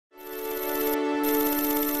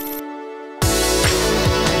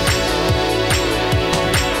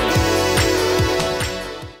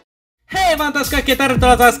vaan taas kaikki,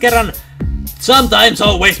 tervetuloa taas kerran Sometimes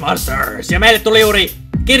Always Monsters. Ja meille tuli juuri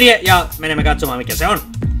kirje ja menemme katsomaan mikä se on.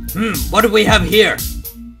 What do we have here?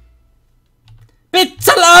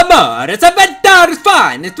 Pizza l'amore, se vedere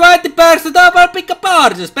fine, it's 20% of our pick up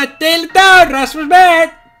orders, but till down, Rasmus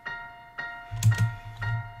mate.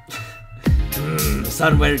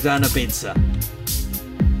 Somewhere down a pizza.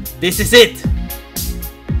 This is it.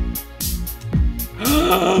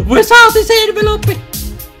 We saw this envelope.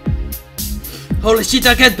 Holy shit,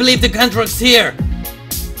 I can't believe the contract's here.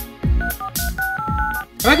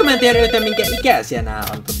 Vaikka mä en tiedä yhtään minkä ikäisiä nää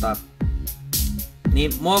on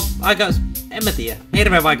niin mua aika, en mä tiedä,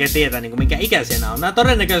 hirveen vaikea tietää niinku minkä ikäisiä nää on. Nää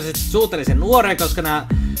todennäköisesti suhteellisen nuoria, koska nää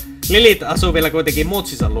Lilit asuu vielä kuitenkin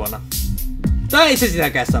mutsissa luona. Tai ei se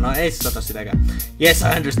sitäkään sano, ei se sano sitäkään. Yes,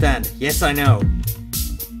 I understand. Yes, I know.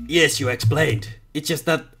 Yes, you explained. It's just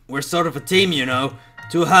that we're sort of a team, you know.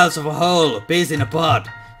 Two halves of a whole, a piece in a pod.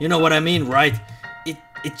 You know what I mean, right?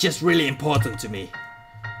 It's just really important to me.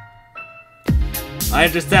 I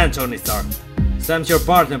understand, Tony Stark. Sam's your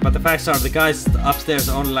partner, but the facts are the guys upstairs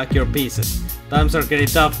only like your pieces. Times are getting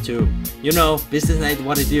tough too. You know, business ain't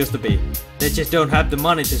what it used to be. They just don't have the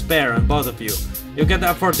money to spare on both of you. You can't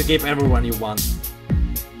afford to keep everyone you want.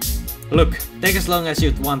 Look, take as long as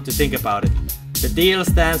you want to think about it. The deal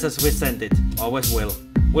stands as we sent it. Always will.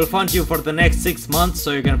 We'll fund you for the next 6 months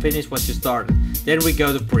so you can finish what you started. Then we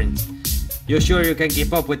go to print. You sure you can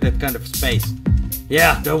keep up with that kind of space?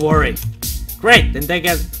 Yeah, don't worry. Great,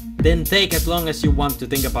 then take as long as you want to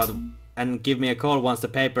think about it and give me a call once the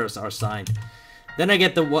papers are signed. Then I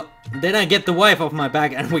get the wife off my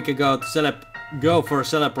back and we can go for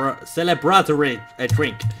celebratory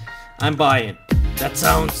drink. I'm buying. That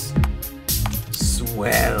sounds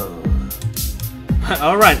swell.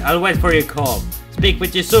 Alright, I'll wait for your call. Speak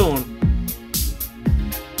with you soon.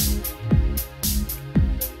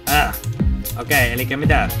 Okay, elikkä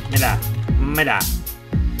mitä?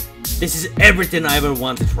 This is everything I ever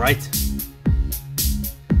wanted, right?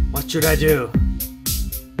 What should I do?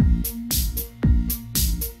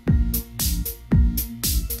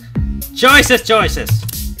 Choices!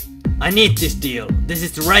 I need this deal. This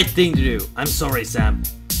is the right thing to do. I'm sorry, Sam.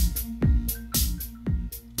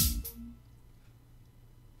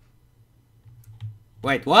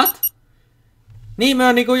 Wait, what? Niin me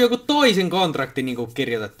on niinku joku toisen kontrakti niinku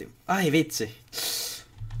kirjoitettiin. Ai vitsi.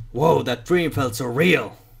 Wow, that dream felt so real.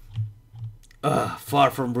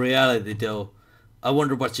 Far from reality though. I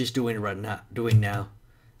wonder what she's doing now.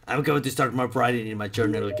 I'm going to start my writing in my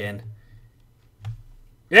journal again.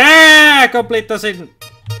 Yeah, completeasin.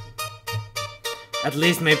 At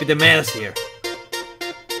least maybe the mail's here.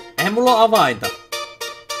 Eihän mulla oo avainta.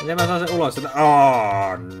 Miten mä saan sen ulos?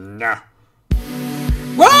 Oh no.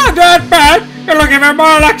 Wow, not bad! You're looking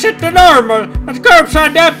more like the normal. But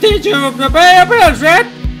curbside empty to pay your bills, right?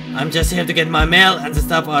 I'm just here to get my mail and the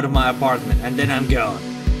stuff out of my apartment, and then I'm gone.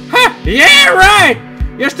 Ha! Yeah, right!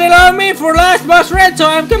 You still owe me for last month's rent, so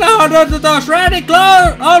I'm gonna hold on to those ratty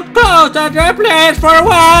old clothes at your place for a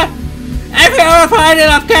while. If you ever find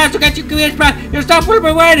enough cash to get your kids back, your stuff will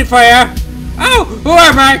be waiting for you. Oh, who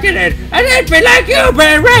am I kidding? I didn't be like you,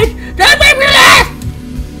 man, right? Don't make me laugh!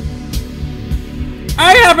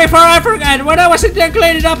 Oh yeah, before I forget, when I was in there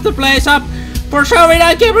cleaning up the place up, for showing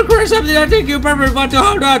I came across something I think you probably want to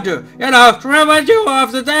hold on to. You know, to remind you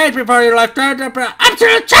of the days before your life turned up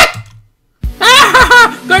absolute shit!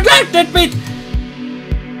 Good luck, that bitch!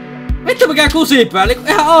 Vittu mikä kusipää, niinku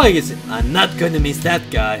ihan oikeesti. I'm not gonna miss that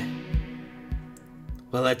guy.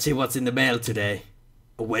 Well, let's see what's in the mail today.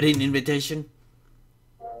 A wedding invitation?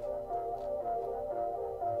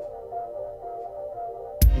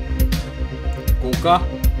 Kuka?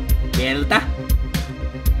 Keltä?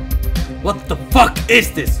 What the fuck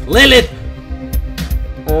is this? Lilith!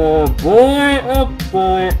 Oh boy, oh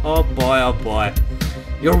boy, oh boy, oh boy.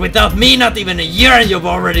 You're without me not even a year and you've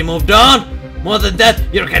already moved on? More than that,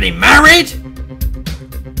 you're getting married?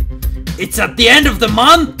 It's at the end of the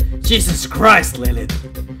month? Jesus Christ, Lilith.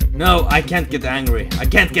 No, I can't get angry. I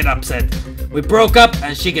can't get upset. We broke up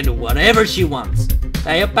and she can do whatever she wants.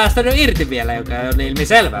 Tää ei oo päästänyt irti vielä, joka on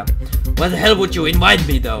ilmiselvää. Why the hell would you invite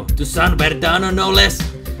me though? To San Bernardino no less?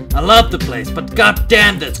 I love the place, but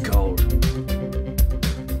goddamn that's cold.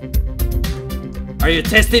 Are you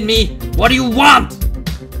testing me? What do you want?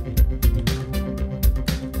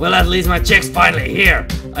 Well, at least my check's finally here.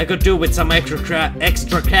 I could do with some extra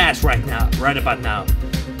cash right about now.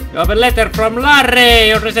 You have a letter from Larry.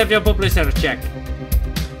 You received your publisher check.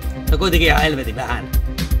 No kuitenkin ihan helvetin vähän.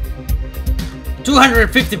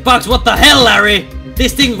 $250 bucks, what the hell, Larry?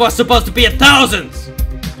 This thing was supposed to be $1,000.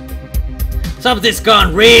 Something's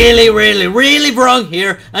gone really wrong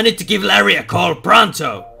here. I need to give Larry a call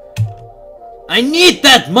pronto. I need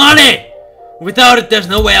that money! Without it, there's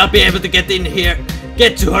no way I'll be able to get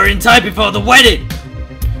to her in time before the wedding.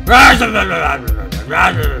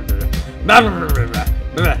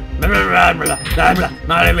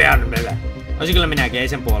 Oisin kyllä minäkin, ei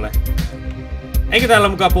sen puoleen. Eikö täällä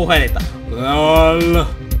ole mukaan puhelinta?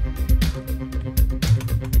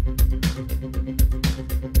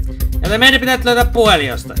 Joten meidän pitää löytää puhelin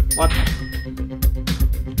jostain. What?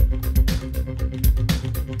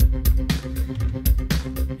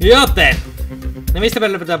 Joten. No mistä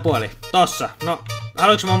meillä pitää puhelin? Tossa. No,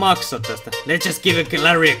 haluatko mä maksaa tästä? Let's just give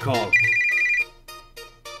Larry a call.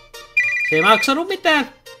 Se ei maksanut mitään.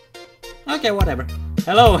 Okay, whatever.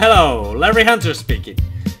 Hello, Larry Hunter speaking.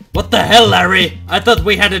 What the hell, Larry? I thought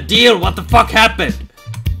we had a deal. What the fuck happened?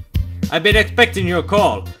 I've been expecting your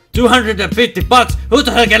call. $250? Who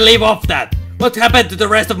the hell can leave off that? What happened to the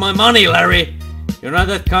rest of my money, Larry? You know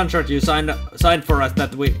that contract you signed for us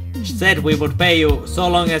that we said we would pay you so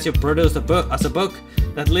long as you produced a book?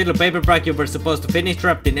 That little paperback you were supposed to finish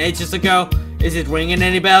wrapped in ages ago? Is it ringing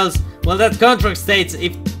any bells? Well, that contract states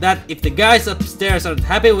if the guys upstairs aren't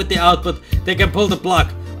happy with the output, they can pull the plug.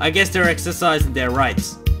 I guess they're exercising their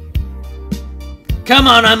rights. Come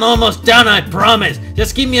on, I'm almost done, I promise.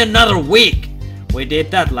 Just give me another week. We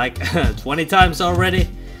did that like 20 times already.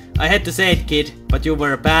 I hate to say it, kid, but you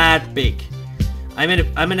were a bad pig. I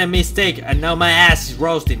made a mistake and now my ass is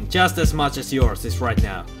roasting just as much as yours is right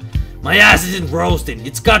now. My ass isn't roasting,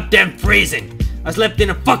 it's goddamn freezing. I slept in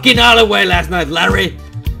a fucking alleyway last night, Larry.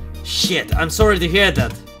 Shit, I'm sorry to hear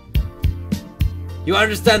that. You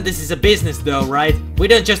understand this is a business though, right? We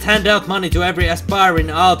don't just hand out money to every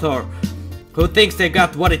aspiring author who thinks they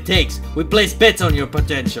got what it takes. We place bets on your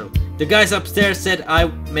potential. The guys upstairs said I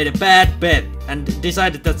made a bad bet and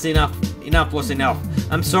decided that's enough. Enough was enough.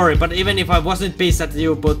 I'm sorry, but even if I wasn't pissed that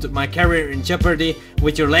you put my career in jeopardy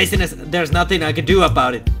with your laziness, there's nothing I can do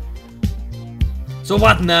about it. So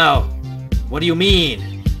what now? What do you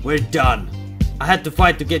mean? We're done. I had to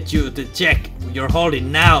fight to get you the check you're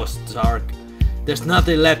holding now, Stark. There's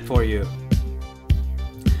nothing left for you.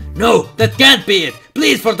 No, that can't be it.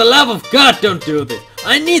 Please, for the love of God, don't do this.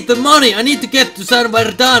 I need the money. I need to get to San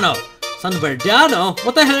Bernardino. San Bernardino?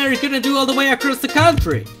 What the hell are you gonna do all the way across the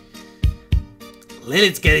country?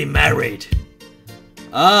 Lilith's getting married.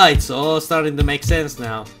 Ah, it's all starting to make sense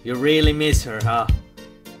now. You really miss her, huh?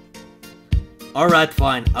 Alright,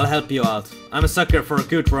 fine. I'll help you out. I'm a sucker for a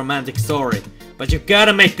good romantic story. But you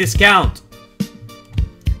gotta make this count.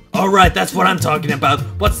 Alright, that's what I'm talking about.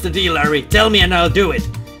 What's the deal, Larry? Tell me and I'll do it.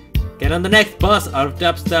 Get on the next bus out of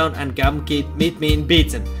Dubstown and come meet me in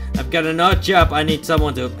Beaton. I've got an odd job I need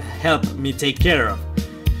someone to help me take care of.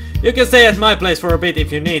 You can stay at my place for a bit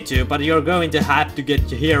if you need to, but you're going to have to get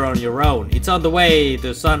here on your own. It's on the way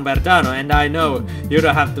to San Bernardino and I know you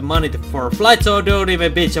don't have the money for a flight, so don't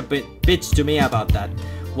even bitch to me about that.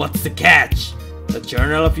 What's the catch? The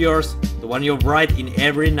journal of yours? The one you write in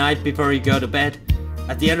every night before you go to bed?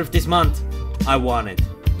 At the end of this month, I want it.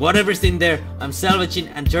 Whatever's in there, I'm salvaging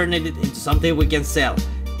and turning it into something we can sell.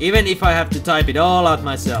 Even if I have to type it all out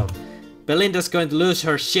myself. Belinda's going to lose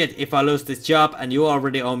her shit if I lose this job and you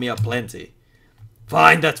already owe me a plenty.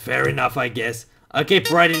 Fine, that's fair enough, I guess. I'll keep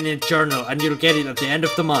writing in a journal and you'll get it at the end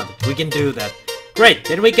of the month. We can do that. Great,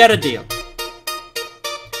 then we got a deal.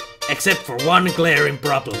 Except for one glaring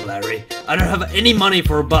problem, Larry. I don't have any money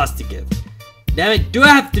for a bus ticket. Damn it, do I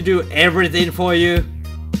have to do everything for you?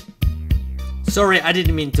 Sorry, I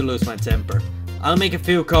didn't mean to lose my temper. I'll make a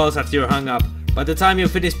few calls after you're hung up. By the time you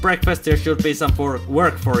finish breakfast, there should be some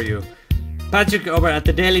work for you. Patrick over at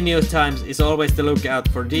the Daily News Times is always the lookout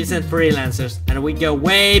for decent freelancers, and we go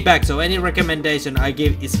way back, so any recommendation I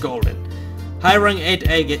give is golden. High-rung ad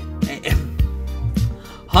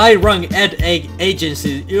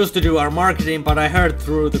agencies used to do our marketing, but I heard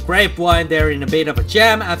through the grapevine they're in a bit of a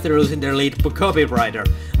jam after losing their lead copywriter.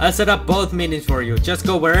 I'll set up both meetings for you. Just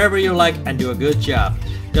go wherever you like and do a good job.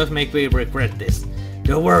 Don't make me regret this.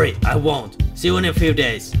 Don't worry, I won't. See you in a few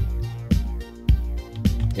days.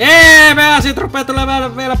 Jee, me asiat rupee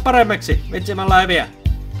tulemaan vielä paremmiksi. Vitsi, me ollaan hyviä.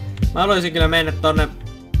 Mä haluaisin kyllä mennä tonne...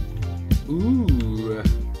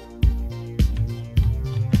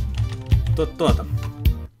 Tuota.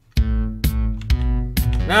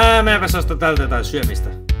 Meenpäs ostaa tältä jotain syömistä.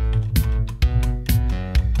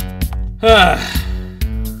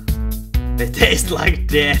 They taste like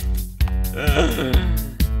death.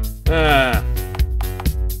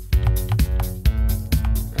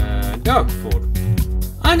 Dog food.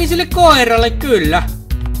 Ai niin sille koiralle, kyllä.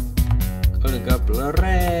 Oli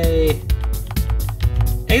Blu-ray.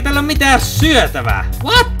 Ei tällä ole mitään syötävää.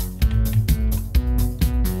 What?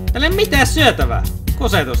 Tällä ei ole mitään syötävää.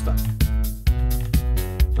 Kosetusta.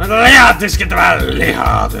 Mä otan lihaa, tiskittävää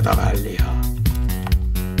lihaa, otetaan vähän lihaa.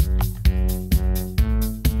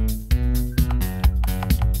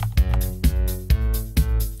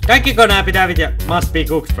 Kaikki konää pitää vitja must be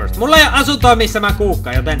cooked first. Mulla ei ole asuntoa missä mä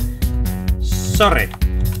kuukkaan, joten... Sorry.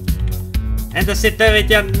 Entäs sitten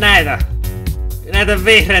vitja näitä? Näitä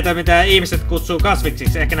vihreitä, mitä ihmiset kutsuu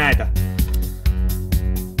kasviksiksi, ehkä näitä.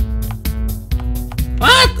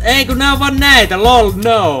 What? Ei kun nää on vaan näitä, lol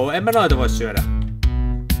no. En mä noita voi syödä.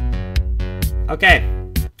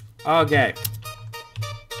 Okei.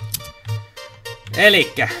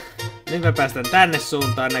 Elikkä. Nyt me päästään tänne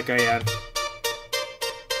suuntaan näköjään.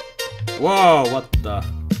 Wow, what the?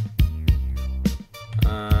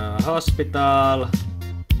 Hospital.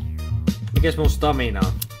 Mikäs mun stamina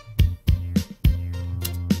on?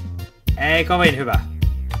 Ei kovin hyvä.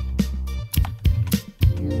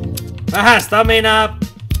 Vähän staminaa.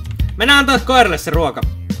 Mennään antaa koiralle se ruoka.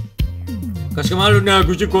 Koska mä haluan nähdä,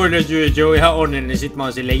 kun se koira syö, se on ihan onnellinen, niin sit mä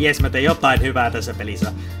oon silleen, jes mä teen jotain hyvää tässä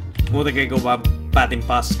pelissä. Muutenkin kun vaan päätin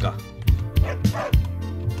paskaa.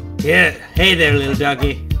 Yeah, hey there little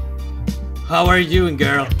doggy. How are you doing,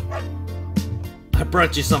 girl? I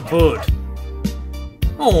brought you some food.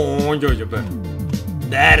 Oh, you're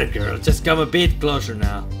that girl, just come a bit closer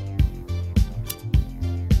now.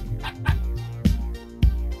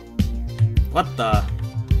 What the?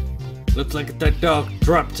 Looks like that dog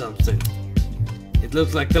dropped something. It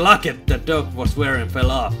looks like the locket that dog was wearing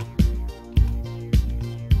fell off.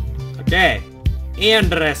 Okay.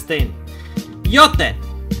 Interesting. Joten.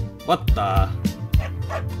 What the?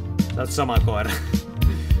 Sä oot sama koira.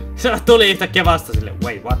 Se tuli yhtäkkiä vasta sille.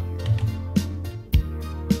 Wait, what?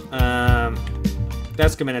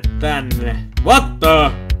 Pitäisikö mennä tänne? What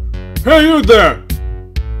the? Hey you there!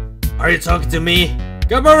 Are you talking to me?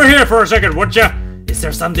 Come over here for a second, would ya? Is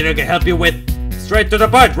there something I can help you with? Straight to the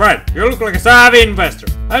point, right? You look like a savvy investor.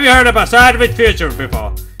 Have you heard about sandwich futures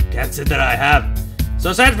before? Can't say that I have.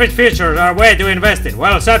 So sandwich futures are a way to invest in,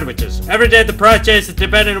 well, sandwiches. Every day the price changes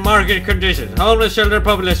depending on market conditions, homeless shelter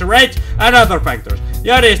population rates, and other factors.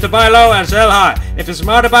 The idea is to buy low and sell high. If you're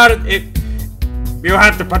smart about it, you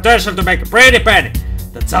have the potential to make a pretty penny.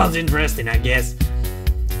 That sounds interesting, I guess.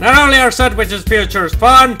 Not only are sandwiches futures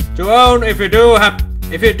fun to own, if you do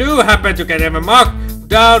happen to get them mocked,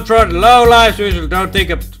 downtrodden lowlifes usually don't think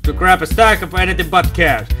to grab a stack of anything but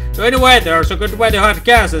cash. So anyway, there's a good way to hide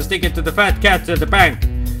cash and stick it to the fat cats at the bank.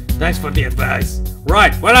 Thanks for the advice.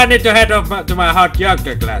 Right, well I need to head off to my hot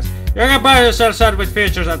yoga class. You can buy yourself sandwich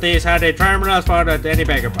features at these handy terminals found at any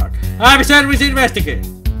baker park. I'm a sandwich investigator.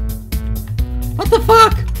 What the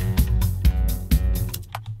fuck?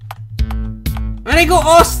 Mä niinku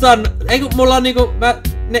ostan, mulla on niinku,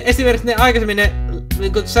 esimerkiksi ne aikaisemmin ne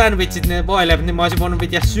niinku sandwichit, ne voileivät, niin mä oisin voinut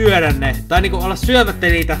vitja syödä ne. Tai niinku olla syömättä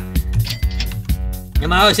niitä. Ja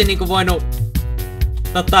mä oisin niinku voinut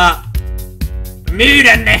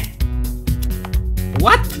myydä ne.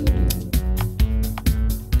 What?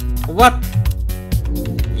 What?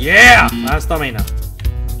 Yeah!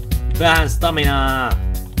 Vähän staminaa.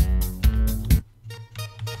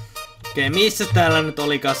 Okei, missä täällä nyt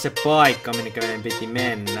olikaan se paikka, minne meidän piti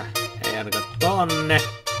mennä? Ei ainakaan tonne.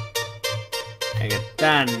 Eikä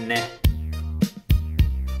tänne.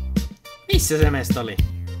 Missä se mesta oli?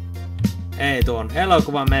 Ei tuon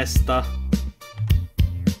elokuvamesta.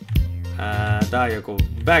 Tää on joku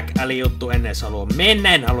back alley juttu, en edes halua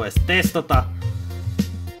mennä, en halua edes testata.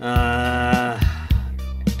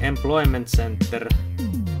 Employment Center.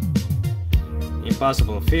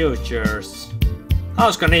 Impossible Futures.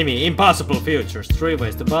 Hauska nimi, Impossible Futures. 3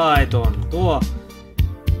 ways to buy, tuo.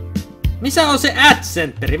 Missä on se ad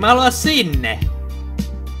centeri? Mä haluan sinne.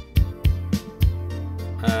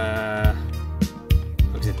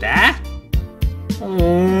 Onko se tää?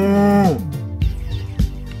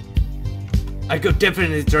 I could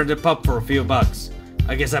definitely turn the pub for a few bucks.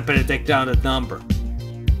 I guess I better take down that number.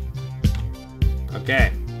 Okay.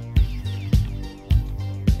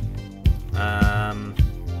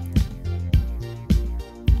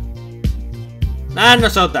 No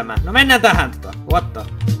se on tämä. No mennään tähän What the?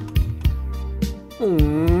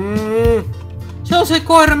 Se on se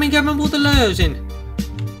koira, minkä mä muuten löysin.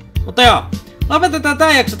 Mutta joo. Lopetetaan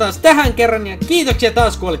tää jakso taas tähän kerran ja kiitoksia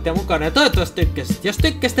taas kun olitte mukana ja toivottavasti tykkäsit. Jos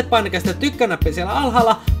tykkäsitte, painakaa sitä tykkää-nappia siellä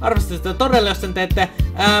alhaalla. Arvostan sitä todella, jos sen teette.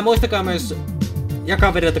 Muistakaa myös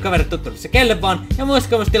jakaa videota kaverit tuttavillesi kelle vaan. Ja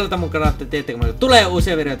muistakaa myös tilata mun kanava, että tiedättekö, tulee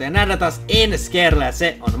uusia videoita ja nähdään taas ensi kerralla ja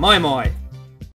se on moi moi!